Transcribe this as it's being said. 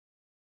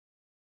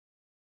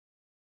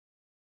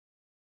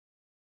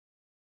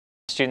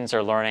Students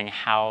are learning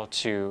how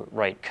to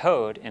write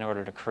code in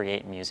order to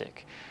create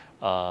music.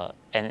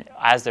 And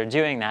as they're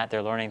doing that,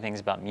 they're learning things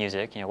about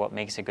music, what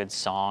makes a good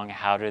song,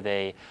 how do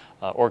they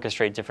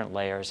orchestrate different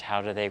layers,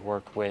 how do they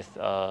work with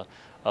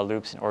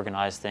loops and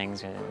organize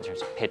things in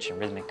terms of pitch and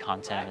rhythmic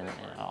content and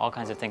all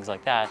kinds of things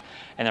like that.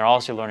 And they're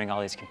also learning all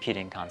these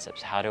computing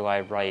concepts. How do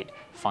I write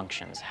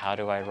functions? How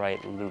do I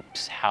write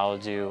loops? How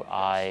do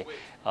I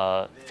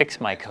fix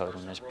my code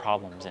when there's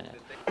problems in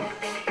it?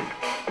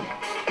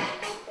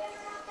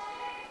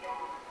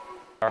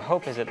 Our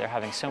hope is that they're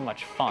having so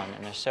much fun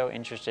and they're so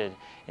interested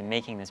in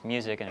making this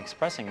music and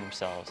expressing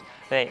themselves,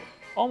 they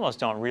almost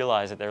don't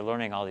realize that they're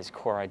learning all these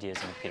core ideas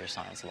in computer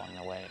science along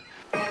the way.